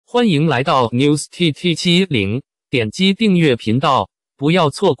欢迎来到 News TT70，点击订阅频道，不要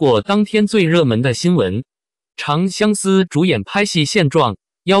错过当天最热门的新闻。长相思主演拍戏现状，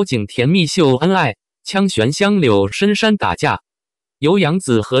妖精甜蜜秀恩爱，枪悬香柳深山打架。由杨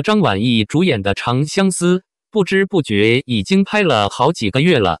紫和张晚意主演的《长相思》，不知不觉已经拍了好几个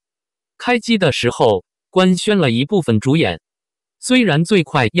月了。开机的时候，官宣了一部分主演。虽然最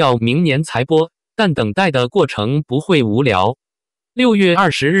快要明年才播，但等待的过程不会无聊。6月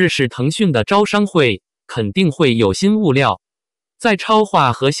20日是腾讯的招商会，肯定会有新物料。在超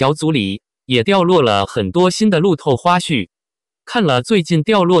话和小组里也掉落了很多新的路透花絮。看了最近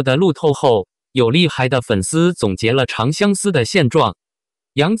掉落的路透后，有厉害的粉丝总结了长相思的现状。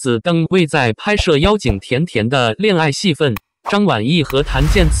杨紫邓为在拍摄妖精甜甜的恋爱戏份，张晚意和谭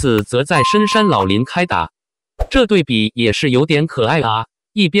健次则在深山老林开打。这对比也是有点可爱啊，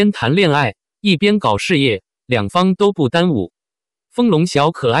一边谈恋爱，一边搞事业，两方都不耽误。丰隆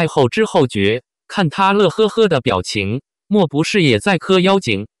小可爱后知后觉，看他乐呵呵的表情，莫不是也在磕妖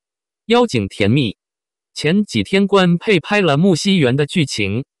精？妖精甜蜜。前几天官配拍了木樨园的剧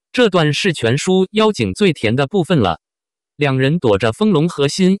情，这段是全书妖精最甜的部分了。两人躲着丰隆和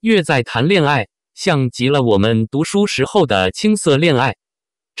新月在谈恋爱，像极了我们读书时候的青涩恋爱。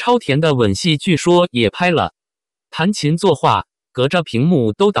超甜的吻戏据说也拍了，弹琴作画，隔着屏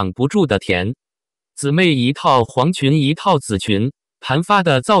幕都挡不住的甜。姊妹一套黄裙一套紫裙，盘发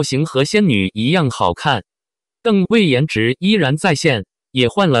的造型和仙女一样好看。邓为颜值依然在线，也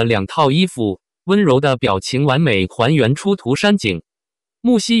换了2套衣服，温柔的表情完美还原出涂山景。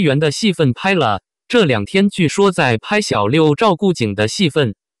木樨园的戏份拍了，这2天据说在拍小六照顾景的戏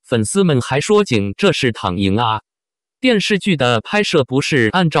份，粉丝们还说景这是躺赢啊。电视剧的拍摄不是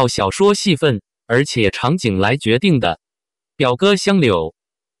按照小说戏份，而且场景来决定的。表哥香柳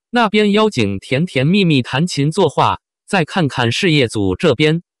那边妖精甜甜蜜蜜弹琴作画，再看看事业组这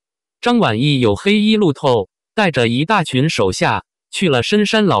边，张晚意有黑衣路透，带着一大群手下去了深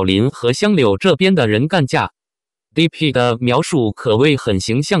山老林和香柳这边的人干架。DP 的描述可谓很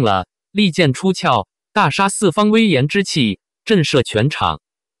形象了，利剑出鞘，大杀四方，威严之气震慑全场。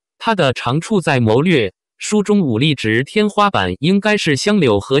他的长处在谋略，书中武力值天花板应该是香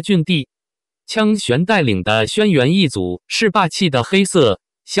柳和俊帝。枪悬带领的轩辕一组是霸气的黑色，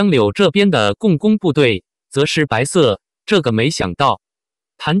香柳这边的共工部队则是白色，这个没想到。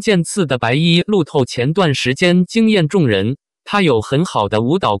谭健次的白衣路透前段时间惊艳众人，他有很好的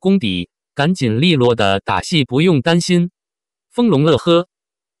舞蹈功底，赶紧利落的打戏不用担心。丰隆乐呵，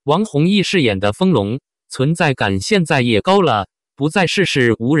王弘毅饰演的丰隆存在感现在也高了，不再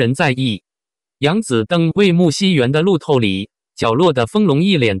事无人在意。杨紫邓为木樨园的路透里，角落的丰隆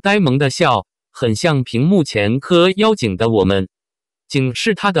一脸呆萌的笑，很像屏幕前磕妖精的我们。景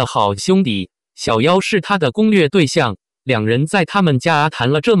是他的好兄弟，小妖是他的攻略对象，两人在他们家谈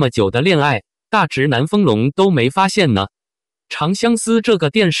了这么久的恋爱，大直男丰隆都没发现呢。长相思这个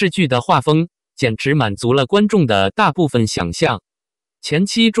电视剧的画风简直满足了观众的大部分想象。前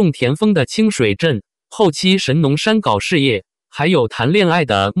期种田丰的清水镇，后期神农山搞事业，还有谈恋爱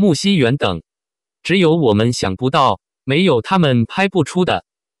的木樨园等，只有我们想不到，没有他们拍不出的。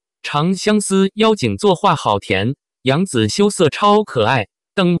长相思妖精作画好甜，杨紫羞涩超可爱，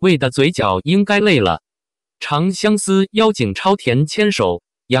邓为的嘴角应该累了。长相思妖精超甜牵手，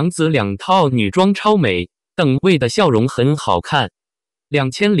杨紫2套女装超美，邓为的笑容很好看。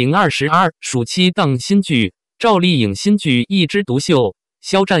2022暑期档新剧赵丽颖新剧一枝独秀，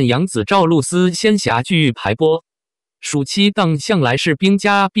肖战杨紫赵露思仙侠剧排播。暑期档向来是兵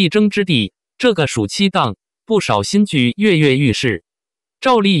家必争之地，这个暑期档不少新剧跃跃欲试。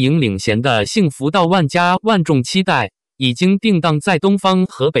赵丽颖领衔的《幸福到万家》万众期待，已经定档在东方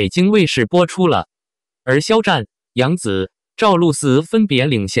和北京卫视播出了。而肖战、杨紫、赵露思分别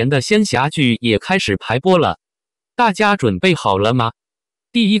领衔的仙侠剧也开始排播了。大家准备好了吗？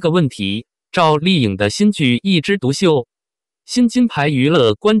第一个问题，赵丽颖的新剧一枝独秀。新金牌娱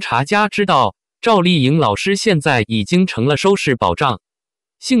乐观察家知道，赵丽颖老师现在已经成了收视保障。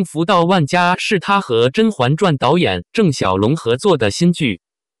幸福到万家是她和《甄嬛传》导演郑晓龙合作的新剧，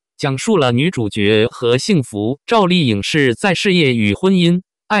讲述了女主角和幸福赵丽颖是在事业与婚姻、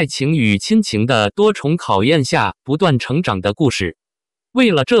爱情与亲情的多重考验下不断成长的故事。为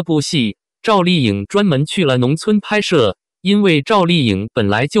了这部戏，赵丽颖专门去了农村拍摄，因为赵丽颖本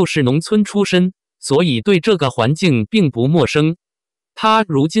来就是农村出身，所以对这个环境并不陌生。她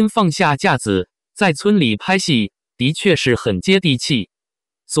如今放下架子，在村里拍戏，的确是很接地气。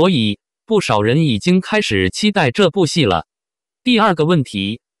所以，不少人已经开始期待这部戏了。第二个问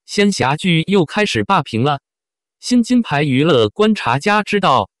题，仙侠剧又开始霸屏了。新金牌娱乐观察家知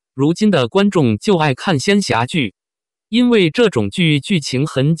道，如今的观众就爱看仙侠剧。因为这种剧情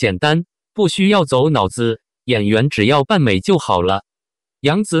很简单，不需要走脑子，演员只要扮美就好了。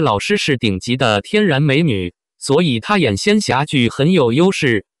杨紫老师是顶级的天然美女，所以她演仙侠剧很有优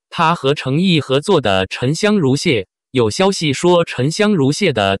势。她和程毅合作的《沉香如屑》，有消息说《沉香如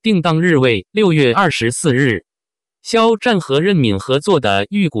屑》的定档日为6月24日。肖战和任敏合作的《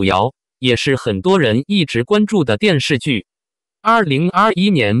玉骨遥》也是很多人一直关注的电视剧。2021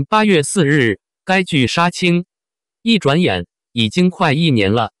年8月4日，该剧杀青。一转眼已经快1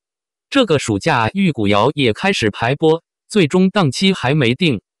年了。这个暑假《玉骨遥》也开始排播，最终档期还没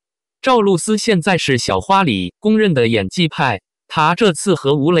定。赵露思现在是小花里公认的演技派，她这次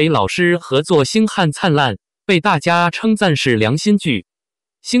和吴磊老师合作《星汉灿烂》，被大家称赞是良心剧。《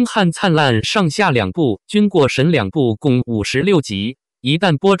星汉灿烂》上下2部均过审，2部共56集，一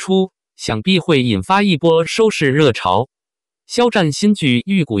旦播出，想必会引发一波收视热潮。肖战新剧《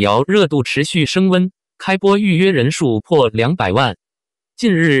玉骨遥》热度持续升温，开播预约人数破200万。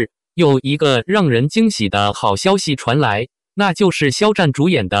近日，有一个让人惊喜的好消息传来，那就是肖战主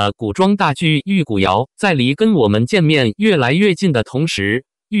演的古装大剧《玉骨遥》在离跟我们见面越来越近的同时，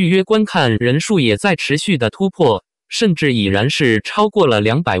预约观看人数也在持续的突破，甚至已然是超过了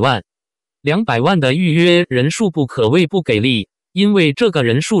200万。200万的预约人数不可谓不给力，因为这个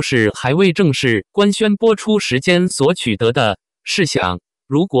人数是还未正式官宣播出时间所取得的。试想，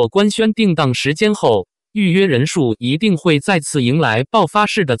如果官宣定档时间后，预约人数一定会再次迎来爆发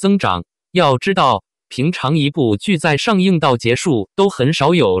式的增长。要知道，平常一部剧在上映到结束都很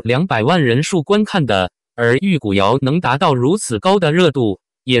少有200万人数观看的，而《玉骨遥》能达到如此高的热度，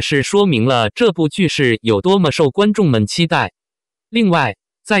也是说明了这部剧是有多么受观众们期待。另外，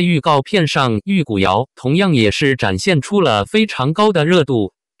在预告片上，《玉骨遥》同样也是展现出了非常高的热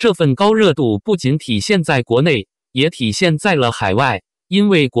度。这份高热度不仅体现在国内，也体现在了海外。因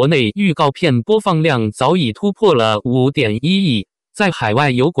为国内预告片播放量早已突破了 5.1 亿，在海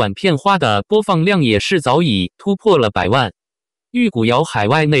外油管片花的播放量也是早已突破了100万。玉骨遥海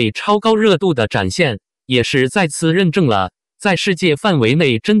外内超高热度的展现，也是再次认证了，在世界范围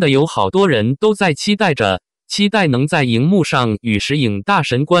内真的有好多人都在期待能在荧幕上与石影大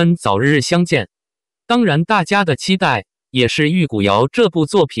神官早日相见。当然，大家的期待也是玉骨遥这部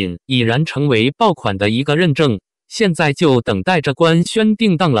作品已然成为爆款的一个认证。现在就等待着官宣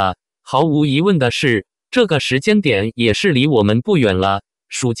定档了。毫无疑问的是，这个时间点也是离我们不远了。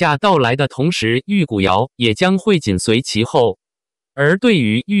暑假到来的同时，玉骨遥也将会紧随其后。而对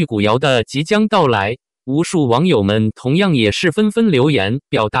于玉骨遥的即将到来，无数网友们同样也是纷纷留言，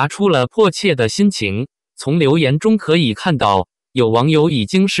表达出了迫切的心情。从留言中可以看到，有网友已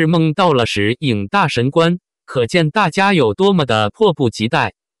经是梦到了石影大神官，可见大家有多么的迫不及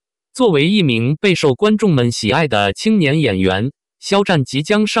待。作为一名备受观众们喜爱的青年演员，肖战即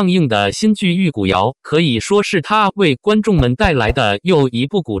将上映的新剧《玉骨遥》可以说是他为观众们带来的又一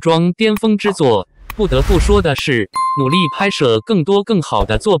部古装巅峰之作。不得不说的是，努力拍摄更多更好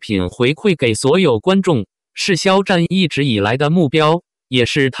的作品回馈给所有观众，是肖战一直以来的目标，也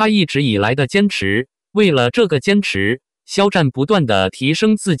是他一直以来的坚持。为了这个坚持，肖战不断的提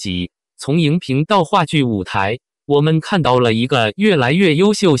升自己，从荧屏到话剧舞台，我们看到了一个越来越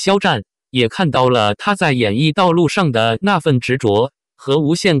优秀肖战，也看到了他在演艺道路上的那份执着和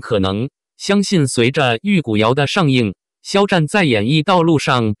无限可能。相信随着《玉骨遥》的上映，肖战在演艺道路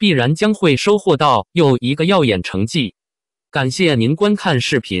上必然将会收获到又一个耀眼成绩。感谢您观看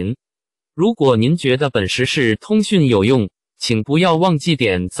视频。如果您觉得本时事通讯有用，请不要忘记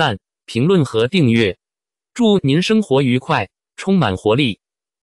点赞、评论和订阅。祝您生活愉快，充满活力。